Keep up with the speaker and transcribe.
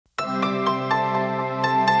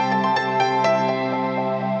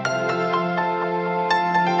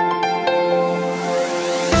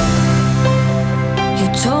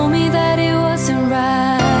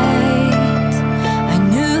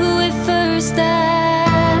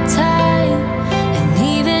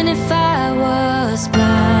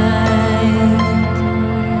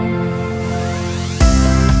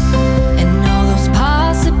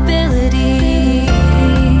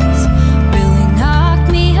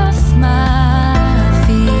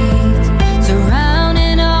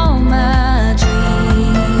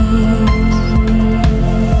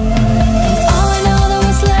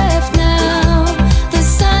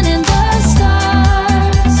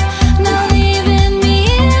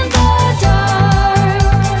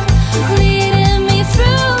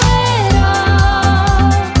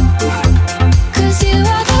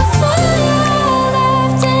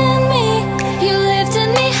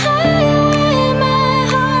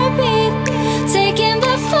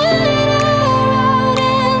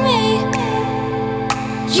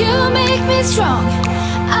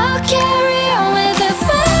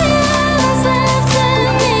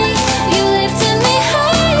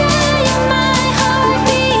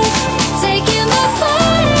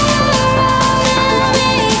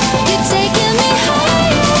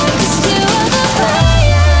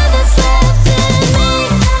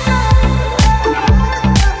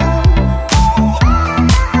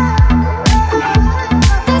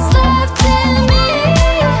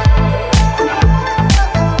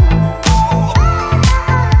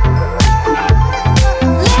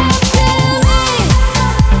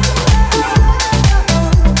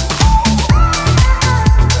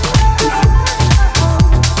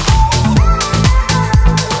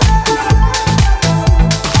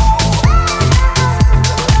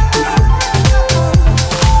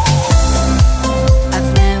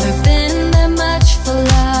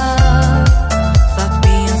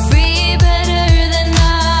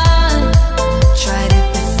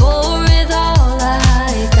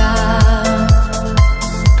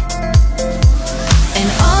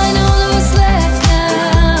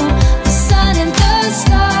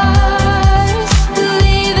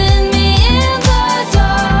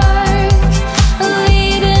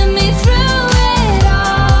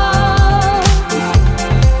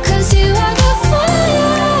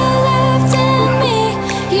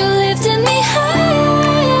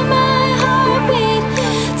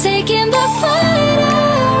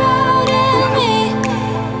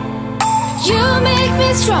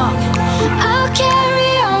stay strong. I'll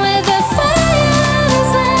carry on with the fire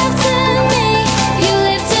that's left in me. You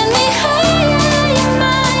lifted me higher in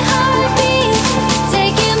my heartbeat,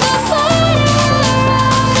 taking the fire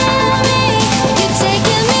out of me. You're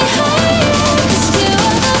taking me higher, 'cause you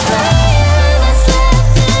are the fire that's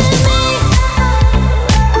left in me.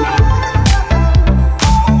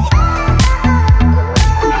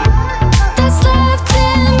 That's left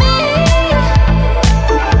in me.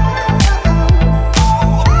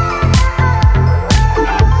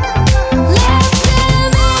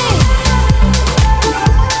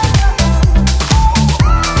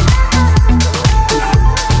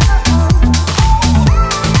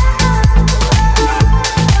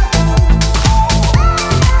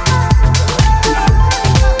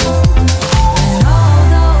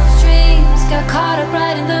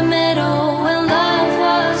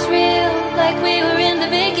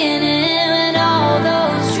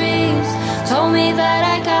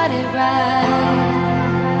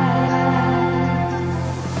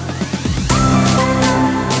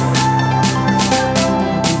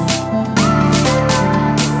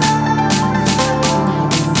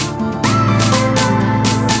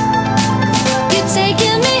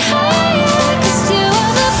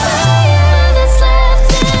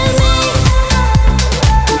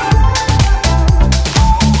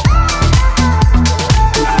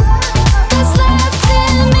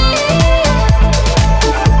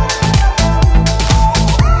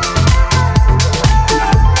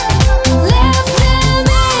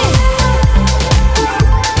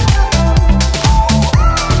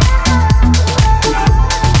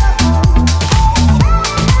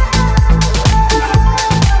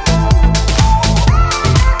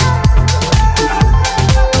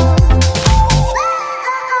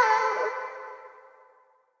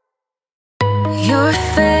 Your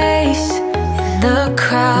face in the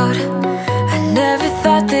crowd, I never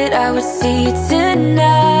thought that I would see you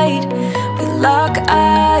tonight. We lock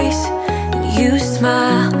eyes and you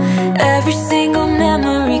smile, every single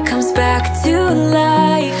memory comes back to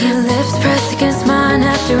life. Your lips pressed against mine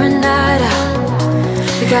after a night out.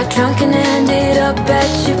 We got drunk and ended up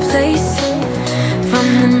at your place. From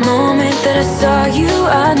the moment that I saw you,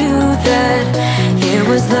 I knew that it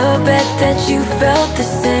was love, bet that you felt the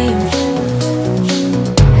same.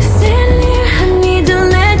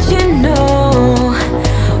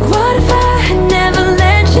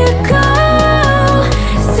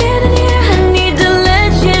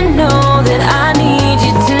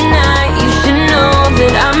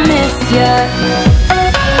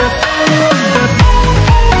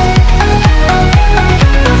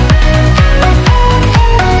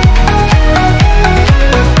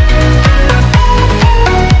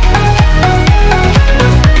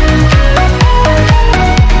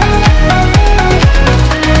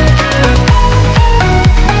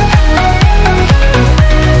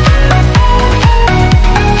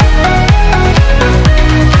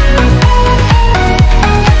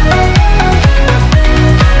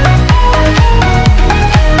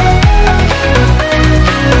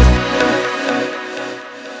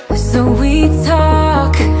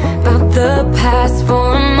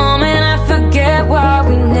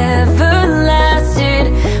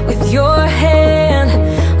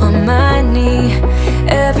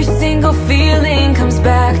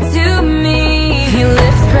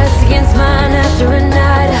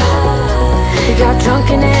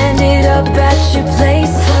 Drunk and ended up at your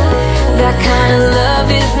place. That kind of love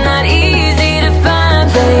is not easy to find,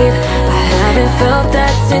 babe. I haven't felt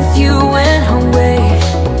that since you